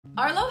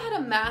Arlo had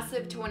a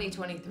massive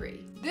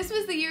 2023. This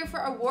was the year for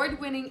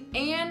award-winning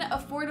and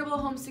affordable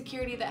home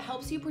security that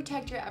helps you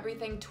protect your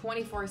everything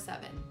 24/7.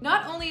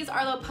 Not only is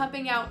Arlo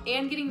pumping out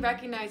and getting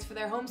recognized for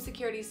their home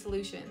security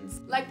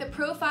solutions, like the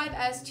Pro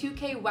 5S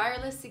 2K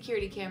wireless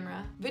security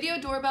camera, Video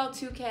Doorbell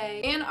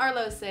 2K, and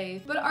Arlo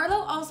Safe, but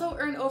Arlo also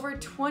earned over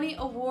 20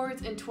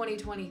 awards in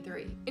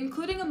 2023,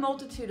 including a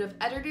multitude of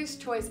Editor's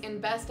Choice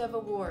and Best of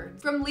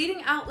awards from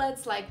leading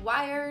outlets like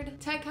Wired,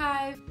 Tech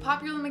Hive,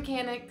 Popular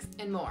Mechanics,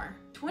 and more.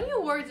 20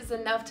 awards is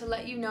enough to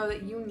let you know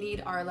that you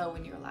need Arlo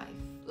in your life.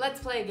 Let's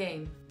play a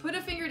game. Put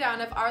a finger down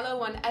if Arlo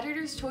won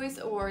Editor's Choice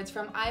Awards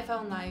from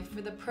iPhone Life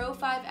for the Pro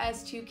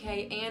 5S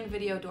 2K and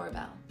Video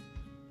Doorbell.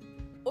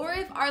 Or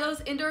if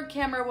Arlo's indoor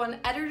camera won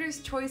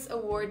Editor's Choice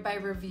Award by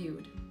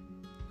Reviewed.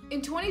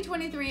 In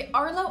 2023,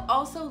 Arlo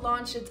also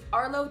launched its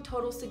Arlo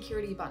Total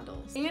Security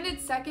Bundles and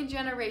its second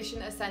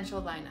generation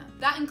Essential lineup.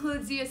 That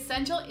includes the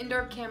Essential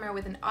Indoor Camera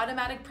with an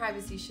automatic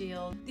privacy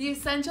shield, the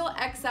Essential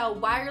XL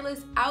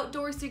wireless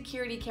outdoor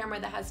security camera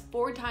that has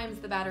 4 times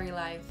the battery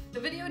life, the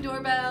Video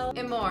Doorbell,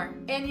 and more.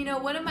 And you know,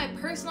 one of my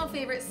personal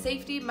favorite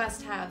safety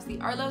must-haves, the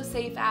Arlo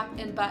Safe app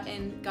and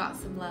button, got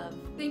some love.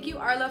 Thank you,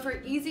 Arlo,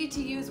 for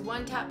easy-to-use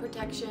one-tap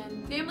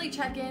protection, family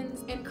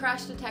check-ins, and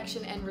crash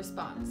detection and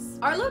response.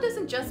 Arlo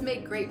doesn't just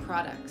make great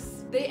products.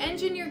 They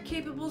engineer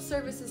capable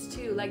services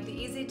too, like the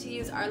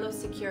easy-to-use Arlo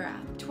Secure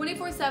app,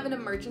 24/7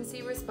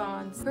 emergency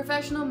response,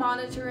 professional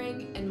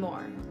monitoring, and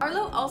more.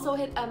 Arlo also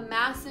hit a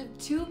massive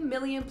 2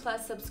 million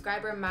plus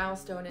subscriber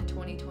milestone in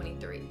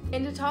 2023.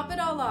 And to top it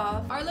all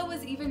off, Arlo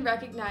was even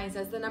recognized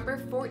as the number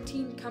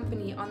 14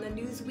 company on the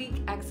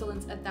Newsweek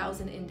Excellence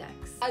 1000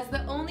 Index, as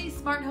the only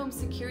smart home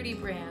security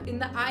brand in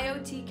the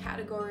IoT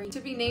category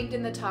to be named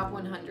in the top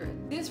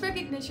 100. This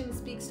recognition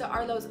speaks to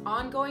Arlo's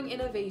ongoing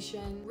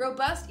innovation,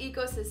 robust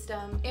ecosystem,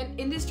 and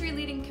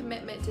industry-leading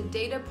commitment to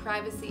data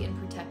privacy and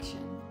protection.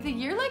 With a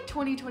year like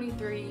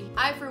 2023,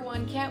 I for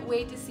one can't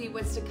wait to see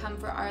what's to come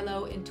for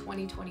Arlo in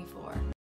 2024.